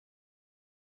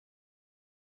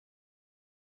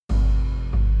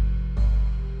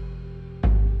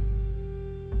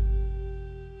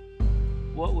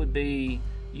would be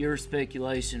your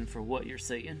speculation for what you're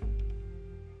seeing?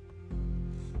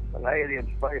 An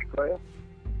alien spacecraft.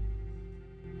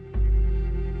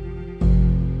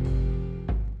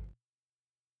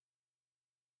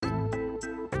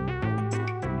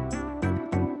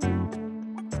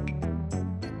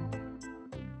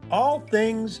 All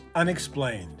Things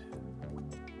Unexplained.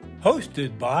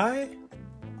 Hosted by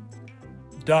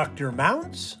Dr.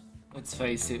 Mounts. Let's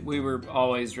face it, we were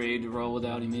always ready to roll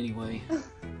without him anyway.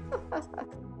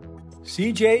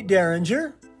 CJ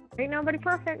Derringer. Ain't nobody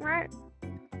perfect, right?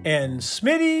 And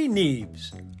Smitty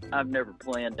Neebs. I've never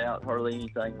planned out hardly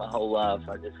anything my whole life.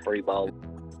 I just freeball.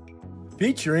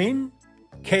 Featuring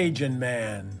Cajun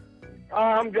Man.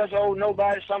 I'm just old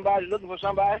nobody, somebody looking for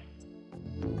somebody.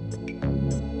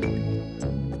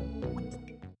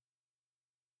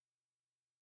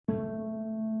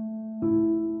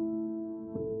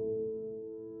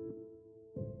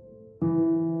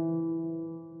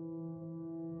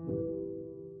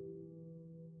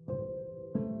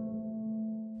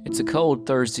 It's a cold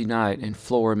Thursday night in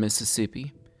Flora,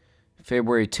 Mississippi,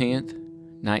 February 10th,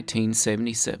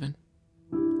 1977.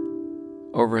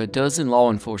 Over a dozen law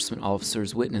enforcement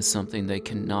officers witness something they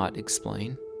cannot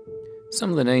explain.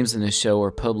 Some of the names in this show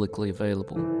are publicly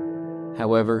available.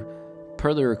 However,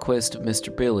 per the request of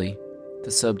Mr. Billy,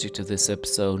 the subject of this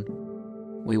episode,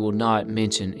 we will not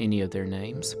mention any of their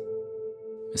names.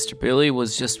 Mr. Billy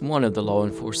was just one of the law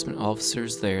enforcement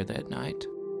officers there that night.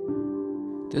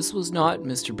 This was not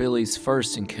Mr. Billy's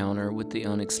first encounter with the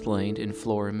unexplained in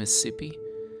Flora, Mississippi.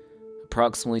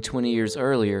 Approximately 20 years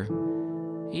earlier,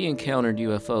 he encountered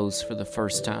UFOs for the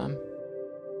first time.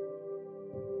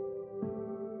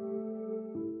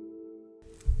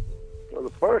 So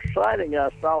the first sighting I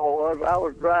saw was I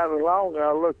was driving along and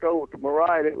I looked over to my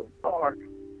right, it was dark,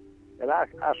 and I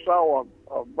saw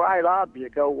a bright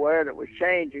object over there that was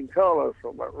changing colors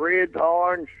from a red to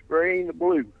orange, green to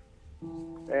blue.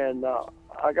 And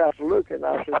I got to looking,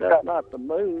 I said, that's not the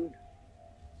moon.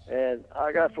 And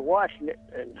I got to watching it,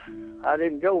 and I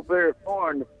didn't go very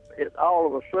far, and all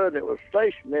of a sudden it was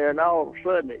stationed there, and all of a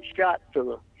sudden it shot to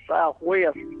the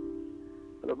southwest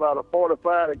at about a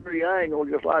 45-degree angle,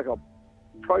 just like a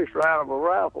tracer out of a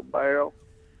rifle barrel.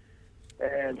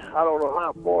 And I don't know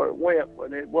how far it went,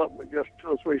 but it wasn't but just 2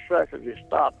 or 3 seconds. It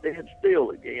stopped dead still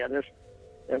again,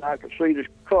 and I could see the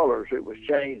colors it was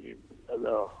changing.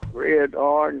 The red,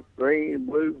 orange, green,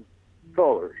 blue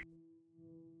colors.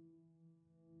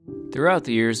 Throughout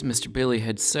the years, Mr. Billy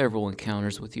had several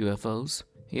encounters with UFOs.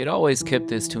 He had always kept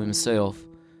this to himself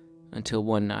until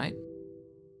one night.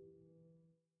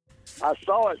 I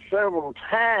saw it several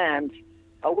times.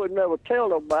 I would never tell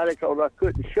nobody because I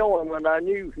couldn't show them, and I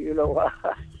knew,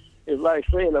 it's like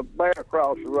seeing a bear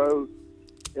cross the road.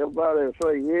 Everybody would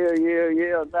say,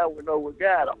 yeah, now we know we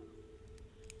got them.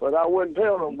 But I wouldn't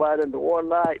tell nobody until one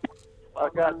night I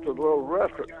got to the little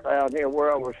restaurant down here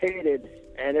where I was headed,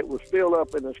 and it was still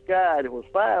up in the sky. There was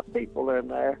 5 people in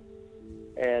there,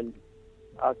 and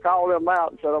I called them out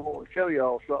and said, I'm going to show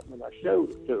y'all something, and I showed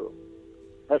it to them.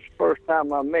 That's the first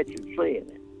time I mentioned seeing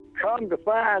it. Come to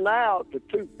find out, the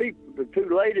 2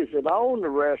 ladies that owned the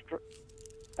restaurant,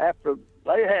 after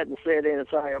they hadn't said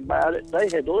anything about it, they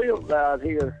had lived out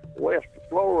here west of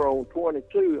Flora on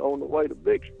 22 on the way to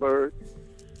Vicksburg.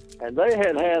 And they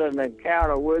had an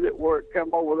encounter with it where it come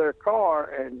over their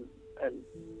car and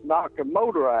knocked the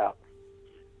motor out.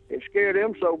 It scared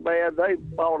them so bad they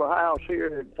bought a house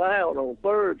here in town on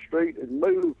 3rd Street and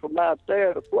moved from out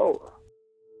there to Florida.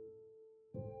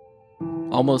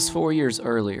 Almost 4 years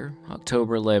earlier,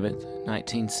 October 11th,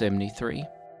 1973,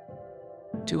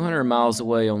 200 miles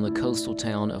away on the coastal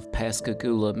town of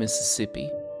Pascagoula, Mississippi,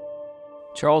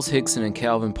 Charles Hickson and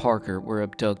Calvin Parker were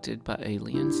abducted by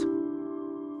aliens.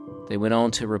 They went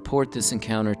on to report this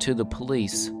encounter to the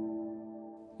police.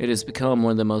 It has become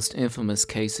one of the most infamous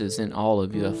cases in all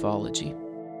of ufology.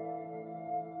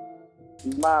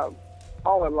 My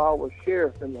father-in-law was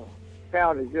sheriff in the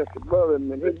county just above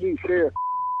him, and he knew sheriff.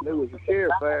 There was a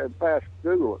sheriff there in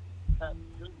Pascagoula.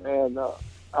 And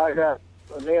I got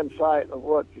an insight of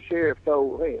what the sheriff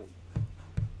told him.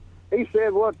 He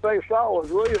said what they saw was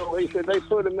real. He said they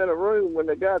put him in a room when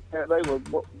they got there.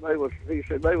 He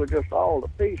said they were just all the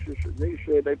pieces. And he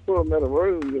said they put them in a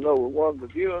room, with one of the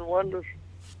viewing windows,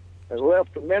 and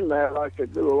left them in there like they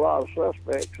do a lot of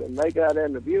suspects. And they got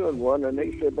in the viewing window, and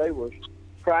he said they was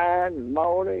crying and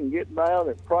moaning and getting down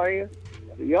and praying.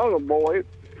 The younger boy,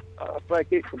 I think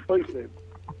it completely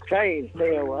changed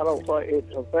him. I don't think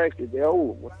it affected the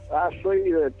older one. I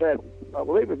see that I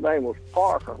believe his name was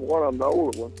Parker, one of them, the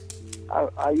older ones.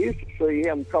 I used to see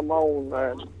him come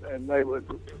on and they would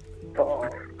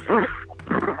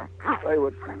they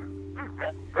would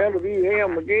interview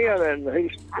him again, and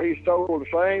he told the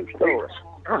same story.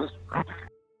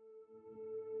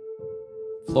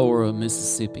 Flora,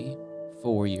 Mississippi,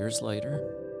 4 years later.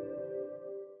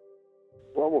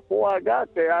 Well, before I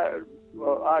got there,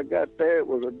 it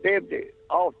was a deputy,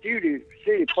 off-duty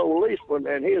city policeman,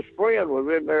 and his friend was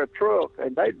in their truck,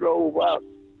 and they drove out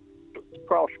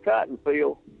across the cotton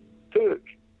field to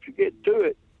get to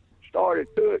it.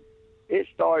 It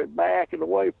started backing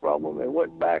away from them and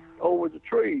went back over the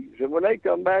trees. And when they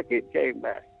come back, it came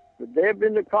back. The deputy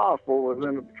and the constable was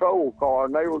in a patrol car,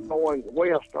 and they were going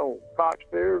west on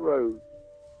Coxberry Road.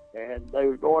 And they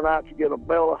were going out to get a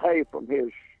bale of hay from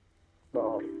his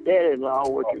dad-in-law,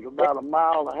 which is about a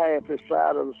mile and a half this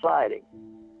side of the siding.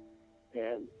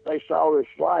 And they saw this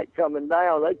light coming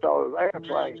down. They thought it was an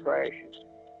airplane crashing.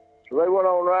 So they went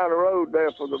on around the road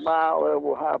there for the mile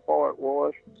level, how far it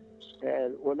was.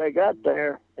 And when they got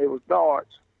there, it was dark.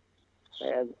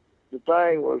 And the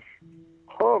thing was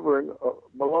hovering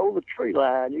below the tree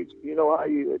line. You know how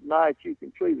at night you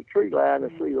can see the tree line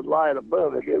and see the light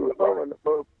above it. It was hovering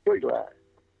above the tree line.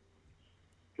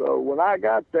 So when I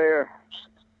got there,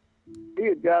 he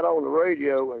had got on the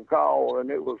radio and called, and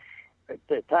it was, at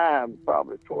the time,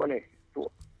 probably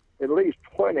at least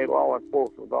 20 law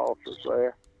enforcement officers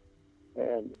there.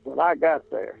 And when I got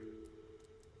there,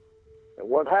 and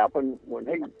what happened when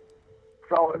he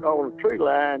saw it on the tree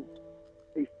line,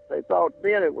 they thought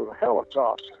then it was a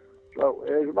helicopter. So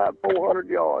it was about 400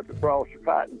 yards across the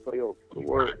cotton field to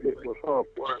where it was up.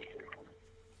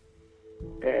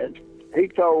 And the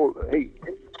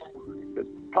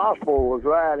constable was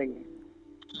riding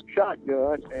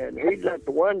shotgun, and he let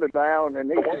the window down, and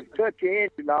he said, "Cut your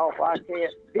engine off, I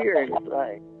can't hear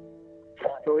anything."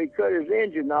 So he cut his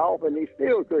engine off, and he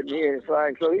still couldn't hear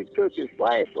anything. So he took his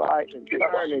flashlight and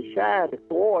turned and shined it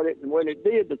toward it, and when it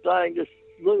did, the thing just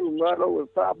zoomed right over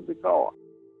the top of the car.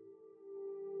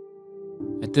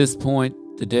 At this point,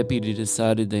 the deputy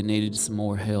decided they needed some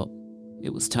more help.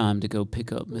 It was time to go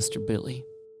pick up Mr. Billy.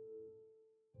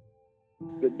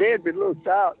 The deputy looked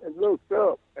out and looked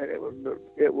up, and it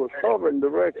was hovering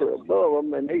directly above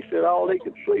him, and he said all he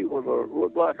could see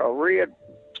looked like a red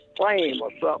flame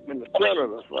or something in the center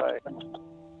of the thing.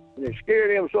 And it scared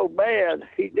him so bad,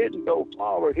 he didn't go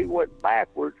forward. He went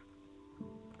backward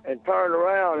and turned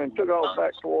around and took off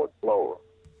back toward Flora.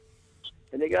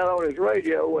 And he got on his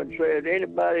radio and said,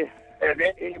 anybody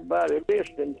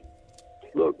listening,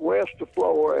 look west of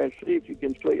Flora and see if you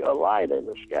can see a light in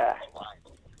the sky.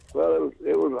 Well,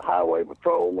 it was a highway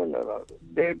patrolman and a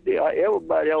deputy.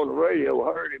 Everybody on the radio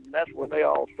heard him, and that's when they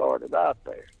all started out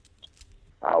there.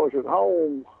 I was at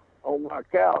home on my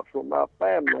couch with my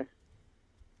family.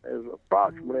 It was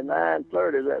approximately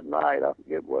 9:30 that night. I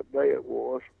forget what day it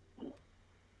was.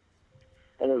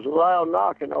 And there was a loud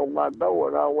knocking on my door,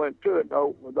 and I went to it and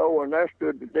opened the door, and there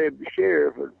stood the deputy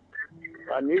sheriff, and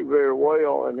I knew very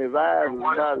well, and his eyes was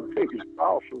about as big as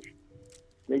saucers.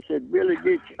 And he said, "Billy,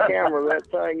 get your camera. That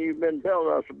thing you've been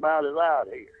telling us about is out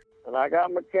here." And I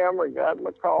got my camera and got in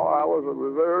my car. I was a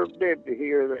reserve deputy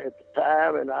here at the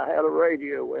time, and I had a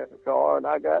radio in the car, and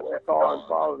I got in the car and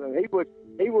followed him.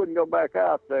 He wouldn't go back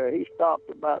out there. He stopped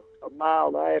about a mile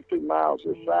and a half, 2 miles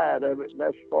this side of it, and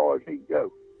that's as far as he'd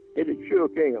go. It had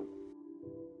shook him.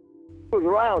 It was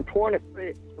around 20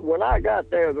 feet. When I got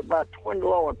there, there was about 20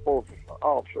 law enforcement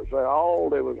officers there.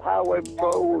 There was highway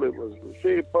patrol, it was the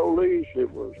city police,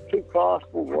 it was 2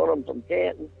 constables, one of them from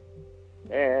Canton,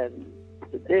 and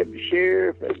the deputy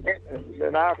sheriff, and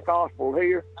then our constable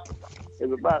here. It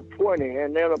was about 20,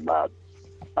 and then about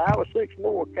 5 or 6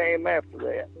 more came after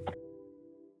that.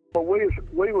 But we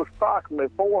was approximately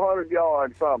 400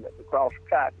 yards from it across the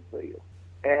cotton field.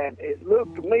 And it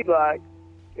looked to me like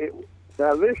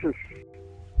now this is,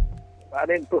 I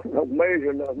didn't put no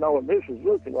measure, no, this is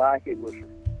looking like it was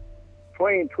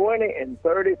between 20 and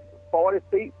 30, 40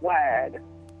 feet wide,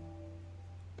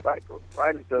 right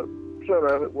at the center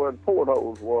of it where the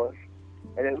portholes was.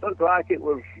 And it looked like it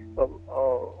was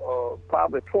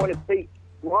probably 20 feet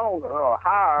longer or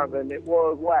higher than it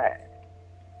was wide.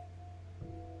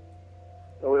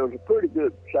 So it was a pretty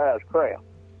good sized craft.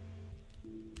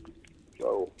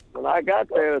 So when I got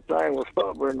there, the thing was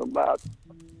hovering about,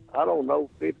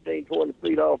 15, 20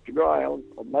 feet off the ground,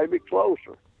 or maybe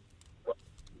closer.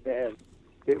 And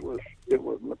it was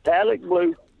metallic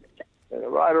blue,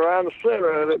 and right around the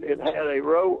center of it, it had a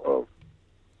row of,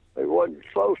 they wasn't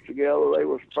close together, they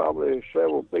was probably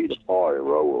several feet apart, a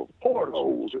row of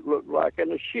portholes, it looked like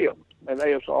in a ship. And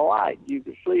there was a light, you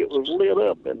could see it was lit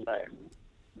up in there.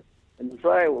 And the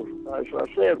thing was, as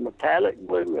I said, metallic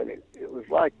blue, and it was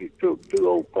like you took 2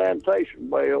 old plantation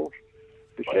bales,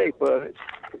 the shape of it,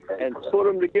 and put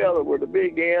them together with a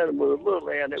big end and with a little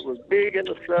end. It was big in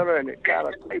the center, and it kind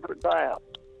of tapered down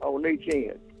on each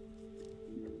end.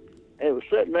 And it was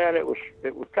sitting there, and it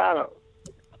was kind of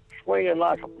swinging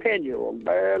like a pendulum,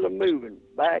 barely moving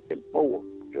back and forth,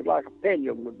 just like a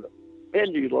pendulum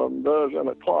does in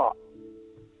a clock.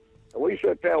 And we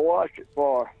sat there and watched it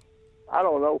for, I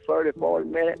don't know, 30, 40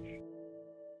 minutes.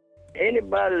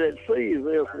 Anybody that sees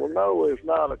this will know it's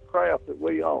not a craft that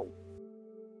we own.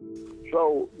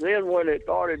 So then when it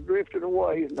started drifting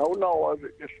away, no noise,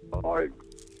 it just started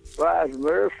rising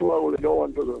very slowly,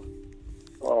 going to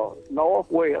the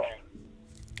northwest.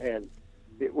 And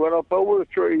it went up over the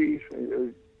trees, and it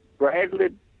was gradually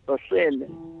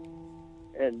ascending.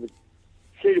 And the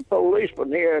city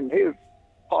policeman here and his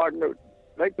partner,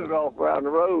 they took off around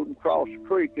the road and crossed the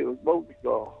creek. It was boat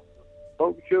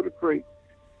to the creek.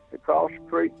 They crossed the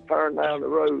creek, turned down the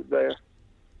road there to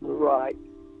the right.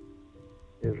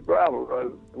 It was a gravel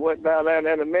road. Went down there, and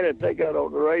in a minute they got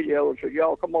on the radio and said,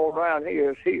 "Y'all come on around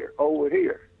here. It's here, over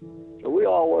here." So we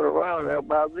all went around there.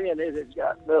 By then it had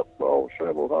gotten up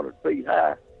several hundred feet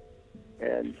high,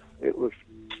 and it was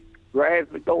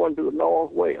gradually going to the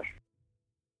northwest.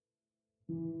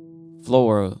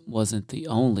 Flora wasn't the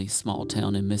only small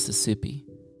town in Mississippi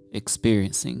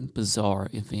experiencing bizarre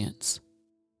events.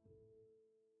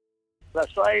 That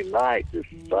same night,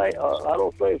 I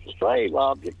don't say it's the same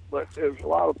object, but there's a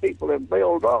lot of people in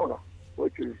Belladonna,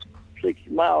 which is 60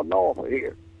 miles north of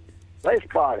here. They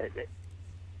spotted it.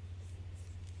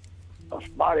 I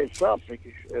spotted something.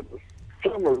 It was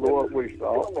similar to what we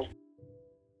saw.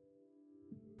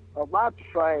 About the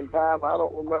same time, I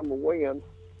don't remember when,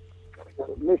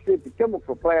 the Mississippi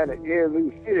Chemical Plant at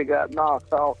Yazoo City got knocked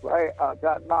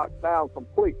down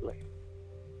completely.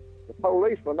 The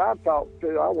policeman I talked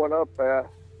to, I went up there.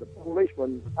 The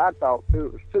policeman I talked to,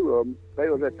 it was two of them. They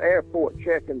was at the airport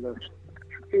checking the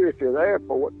security of the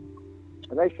airport,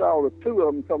 and they saw the two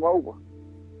of them come over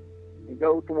and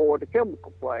go toward the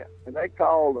chemical plant. And they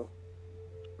called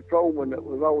the patrolman that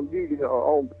was on duty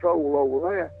or on patrol over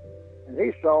there, and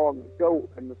he saw them go,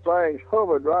 and the things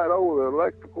hovered right over the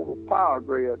electrical power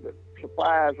grid that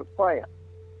supplies the plant.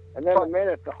 And then in a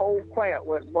minute, the whole plant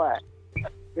went black.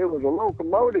 It was a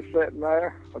locomotive sitting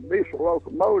there, a diesel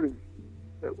locomotive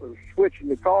that was switching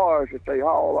the cars that they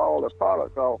hauled all their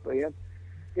products off in.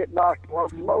 It knocked the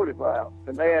locomotive out,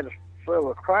 and they had to send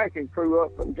a cranking crew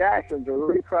up from Jackson to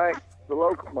re-crank the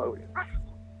locomotive.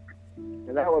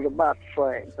 And that was about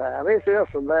the same time. It's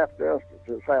instance after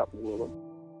instances happened with them.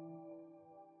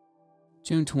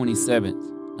 June 27th,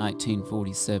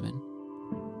 1947.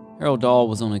 Harold Dahl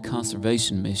was on a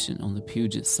conservation mission on the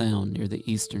Puget Sound near the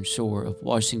eastern shore of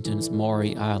Washington's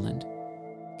Maury Island,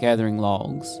 gathering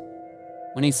logs,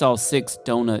 when he saw 6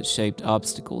 donut-shaped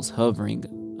obstacles hovering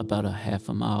about a half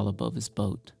a mile above his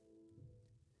boat.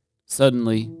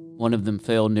 Suddenly, one of them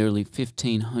fell nearly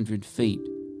 1,500 feet,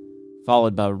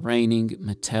 followed by raining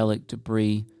metallic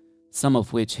debris, some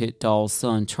of which hit Dahl's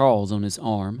son Charles on his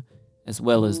arm, as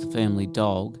well as the family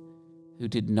dog, who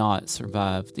did not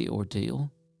survive the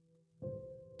ordeal.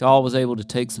 Dahl was able to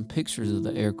take some pictures of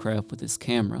the aircraft with his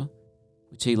camera,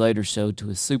 which he later showed to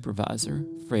his supervisor,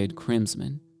 Fred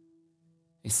Krimsman.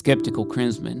 A skeptical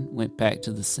Krimsman went back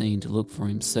to the scene to look for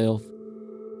himself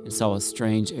and saw a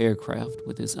strange aircraft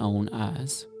with his own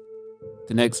eyes.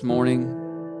 The next morning,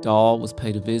 Dahl was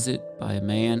paid a visit by a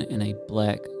man in a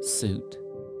black suit.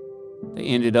 They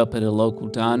ended up at a local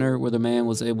diner where the man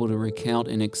was able to recount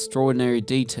in extraordinary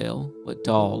detail what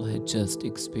Dahl had just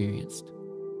experienced.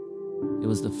 It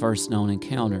was the first known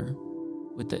encounter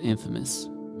with the infamous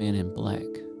Men in Black.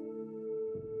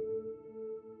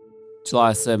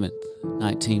 July 7th,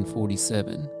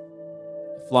 1947.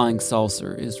 A flying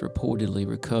saucer is reportedly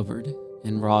recovered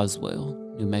in Roswell,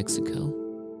 New Mexico.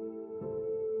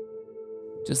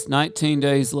 Just 19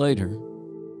 days later,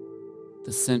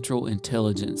 the Central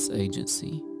Intelligence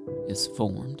Agency is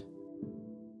formed.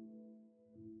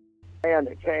 And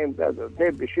it came, the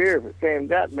deputy sheriff that came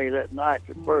got me that night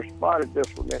that first spotted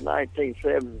this one in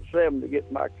 1977 to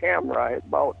get my camera I had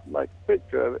bought to make a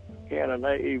picture of it, Canon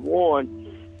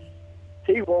AE1.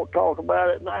 He won't talk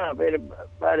about it now. If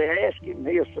anybody asks him,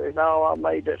 he'll say, "No, I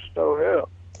made that story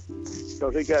up,"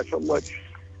 because he got so much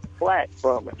flack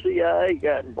from it. CIA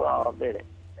got involved in it.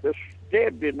 This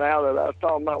deputy now that I was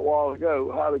talking about a while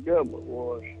ago, how the government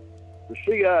was, the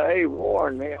CIA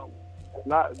warned him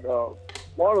not.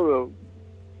 One of the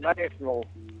national,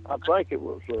 I think it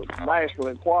was the National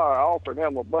Enquirer, offered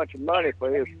him a bunch of money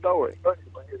for his story.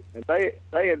 And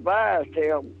they advised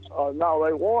him,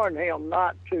 they warned him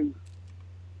not to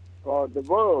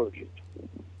divulge it.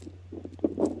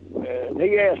 And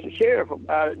he asked the sheriff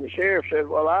about it, and the sheriff said,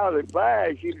 well, I would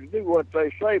advise you to do what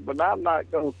they say, but I'm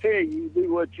not going to tell you to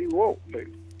do what you want to.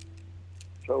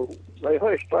 So they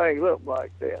hushed things up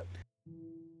like that.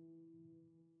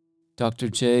 Dr.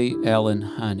 J. Allen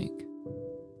Hynek,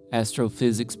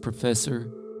 astrophysics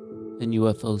professor and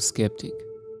UFO skeptic.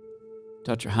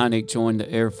 Dr. Hynek joined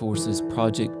the Air Force's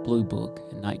Project Blue Book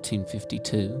in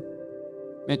 1952,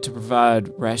 meant to provide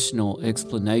rational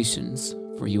explanations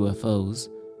for UFOs.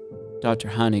 Dr.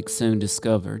 Hynek soon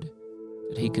discovered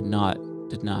that he could not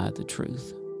deny the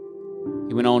truth.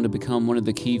 He went on to become one of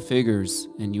the key figures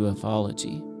in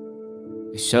ufology.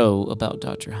 A show about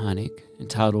Dr. Hynek,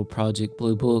 entitled Project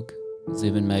Blue Book, was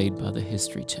even made by the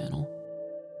History Channel.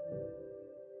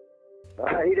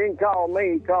 He didn't call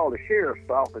me. He called the sheriff's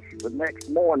office the next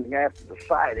morning after the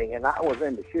sighting, and I was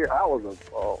in the sheriff. I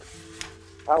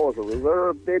was a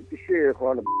reserve deputy sheriff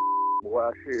on the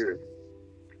boy sheriff,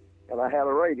 and I had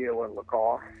a radio in my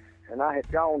car, and I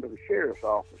had gone to the sheriff's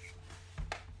office,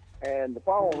 and the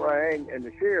phone rang, and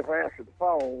the sheriff answered the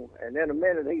phone, and in a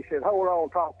minute he said, "Hold on,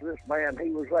 talk to this man."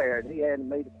 He was there, and he handed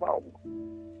me the phone,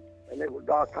 and it was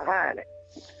Dr. Hynek.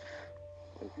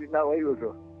 And you know, he was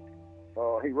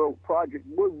he wrote Project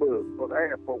Blue Book for the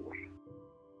Air Force.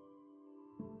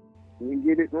 You can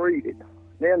get it and read it.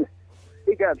 Then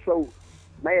he got so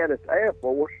mad at the Air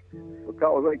Force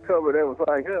because they covered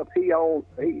everything up. He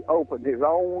opened his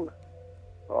own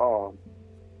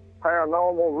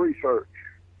paranormal research,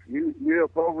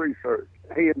 UFO research.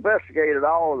 He investigated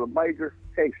all of the major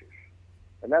cases,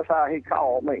 and that's how he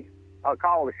called me. I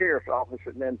called the sheriff's office,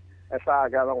 and then that's how I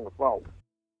got on the phone.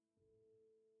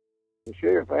 The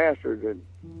sheriff answered, and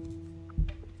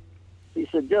he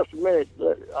said, "Just a minute,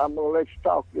 I'm going to let you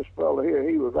talk to this fellow here."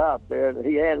 He was out there, and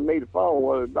he handed me the phone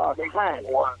with Dr.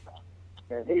 Hynek.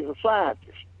 And he's a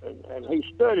scientist, and he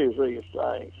studies these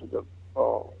things, the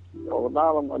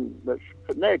phenomenon that's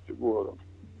connected with them.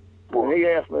 And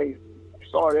he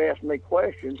started asking me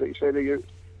questions. He said,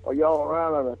 "Are y'all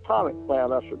around an atomic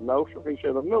plant?" I said, "No, sir." He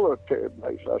said, "A military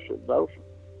base?" I said, "No, sir."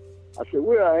 I said,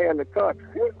 "We're out here in the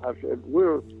country." I said,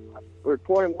 We're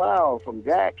 20 miles from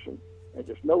Jackson, and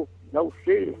there's no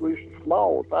cities. We're a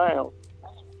small town."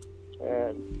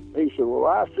 And he said, "Well,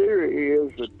 our theory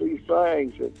is that these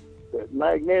things, that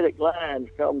magnetic lines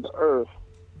come to Earth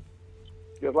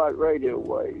just like radio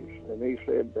waves." And he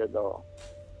said that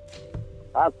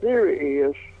our theory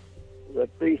is that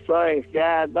these things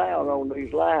guide down on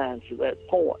these lines to that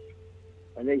point.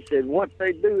 And he said, what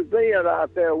they do then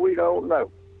out there, we don't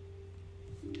know.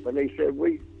 But he said,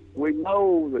 we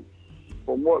know that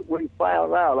from what we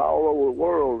found out all over the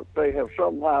world, that they have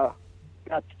somehow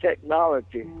got the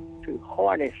technology to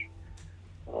harness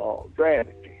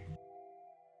gravity.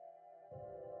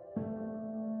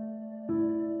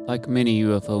 Like many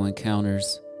UFO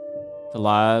encounters, the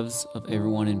lives of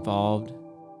everyone involved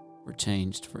were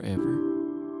changed forever.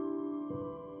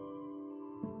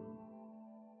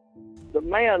 The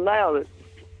man now that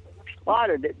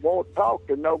spotted it won't talk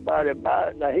to nobody about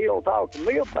it. Now, he'll talk to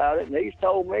me about it, and he's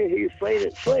told me he's seen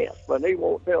it since, but he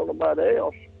won't tell nobody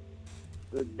else.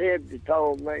 The deputy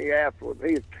told me afterwards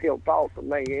he'll talk to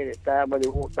me anytime, but he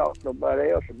won't talk to nobody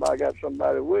else. If I got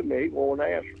somebody with me, he won't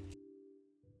answer.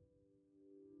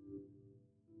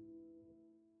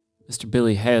 Mr.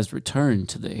 Billy has returned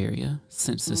to the area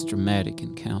since this dramatic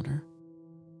encounter.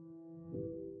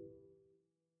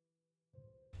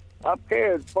 I've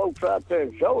carried folks out there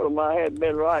and showed them I hadn't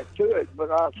been right to it,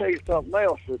 but I'll tell you something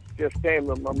else that just came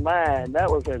to my mind. That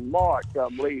was in March, I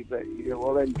believe, that year.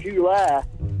 Well, in July,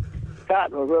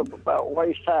 cotton was up about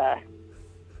waist high.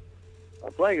 I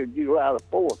think it was July the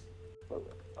 4th.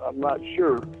 I'm not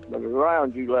sure, but it was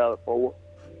around July the 4th.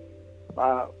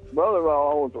 My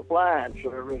brother-in-law owns a flying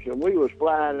service, and we was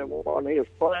flying in one of his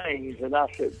planes, and I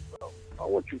said, I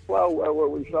want you to fly over where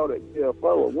we saw that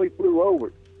UFO, and we flew over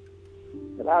it.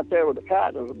 And out there with the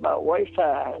cotton was about waist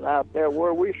high, and out there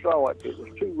where we saw it, it was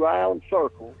two round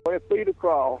circles, 20 feet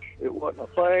across. It wasn't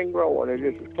a thing growing. It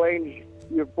was as clean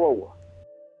as your floor.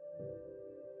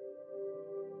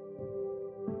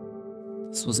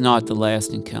 This was not the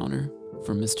last encounter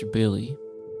for Mr. Billy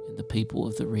and the people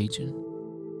of the region.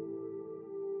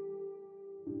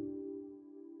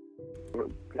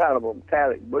 Kind of a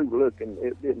metallic blue looking.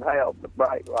 It didn't have the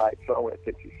bright lights on it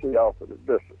that you see off at a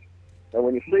distance. And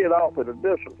when you see it off at a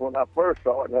distance, when I first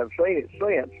saw it, and I've seen it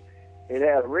since, it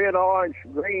had red, orange,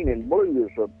 green, and blue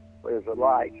as the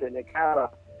lights. And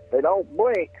they don't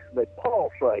blink, they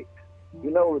pulsate.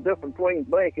 You know the difference between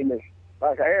blinking is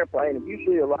like an airplane. If you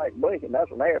see a light blinking,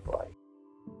 that's an airplane.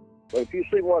 But if you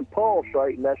see one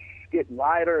pulsating, that's getting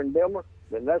lighter and dimmer,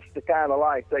 then that's the kind of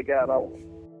light they got on.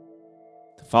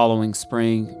 The following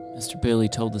spring, Mr. Billy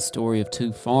told the story of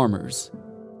two farmers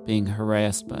being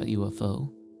harassed by a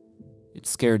UFO. It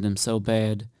scared them so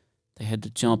bad, they had to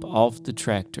jump off the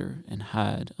tractor and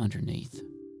hide underneath.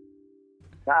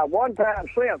 Now, one time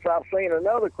since, I've seen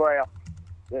another craft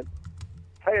that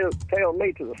tailed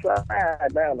me to the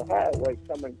side down the highway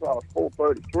coming across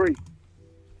 433.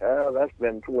 That's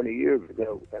been 20 years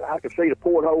ago, and I could see the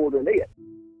porthole in it.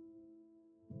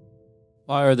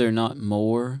 Why are there not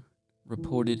more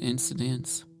reported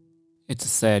incidents? It's a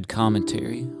sad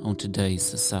commentary on today's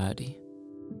society.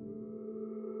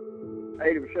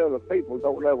 80% of the people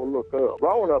don't ever look up.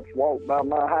 Grown-ups walk by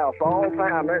my house all the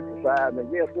time exercising,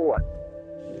 and guess what?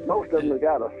 Most of them have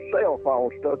got a cell phone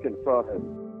stuck in front of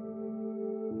them.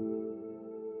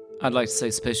 I'd like to say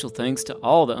special thanks to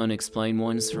all the unexplained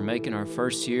ones for making our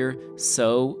first year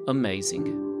so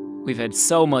amazing. We've had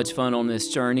so much fun on this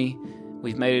journey.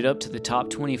 We've made it up to the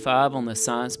top 25 on the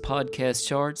Science Podcast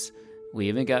charts. We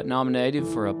even got nominated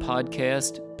for a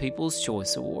Podcast People's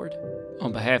Choice Award.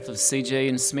 On behalf of CJ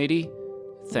and Smitty,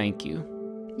 thank you.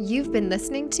 You've been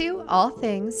listening to All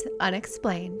Things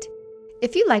Unexplained.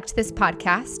 If you liked this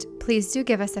podcast, please do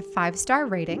give us a 5-star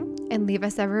rating and leave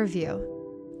us a review.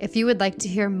 If you would like to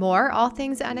hear more All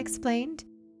Things Unexplained,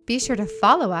 be sure to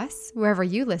follow us wherever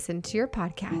you listen to your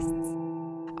podcasts.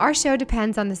 Our show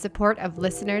depends on the support of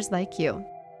listeners like you.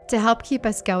 To help keep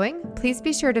us going, please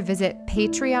be sure to visit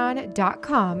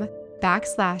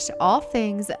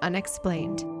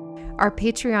patreon.com/allthingsunexplained. Our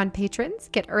Patreon patrons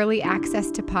get early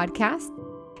access to podcasts,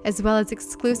 as well as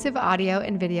exclusive audio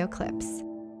and video clips.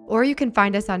 Or you can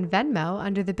find us on Venmo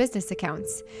under the business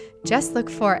accounts. Just look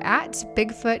for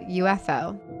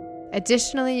 @BigfootUFO.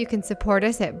 Additionally, you can support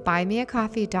us at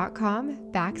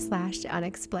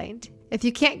buymeacoffee.com/unexplained. If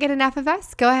you can't get enough of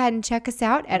us, go ahead and check us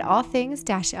out at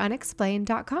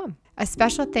allthings-unexplained.com. A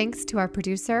special thanks to our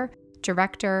producer,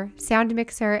 director, sound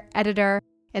mixer, editor,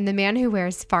 and the man who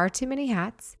wears far too many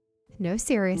hats. No,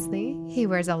 seriously, he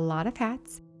wears a lot of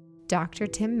hats, Dr.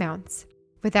 Tim Mounts.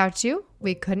 Without you,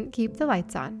 we couldn't keep the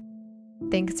lights on.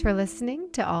 Thanks for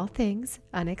listening to All Things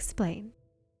Unexplained.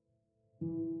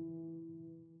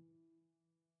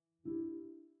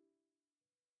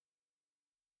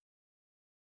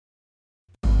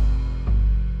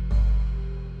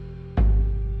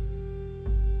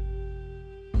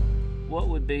 What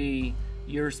would be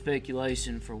your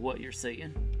speculation for what you're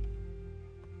seeing?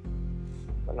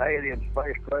 An alien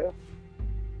spacecraft.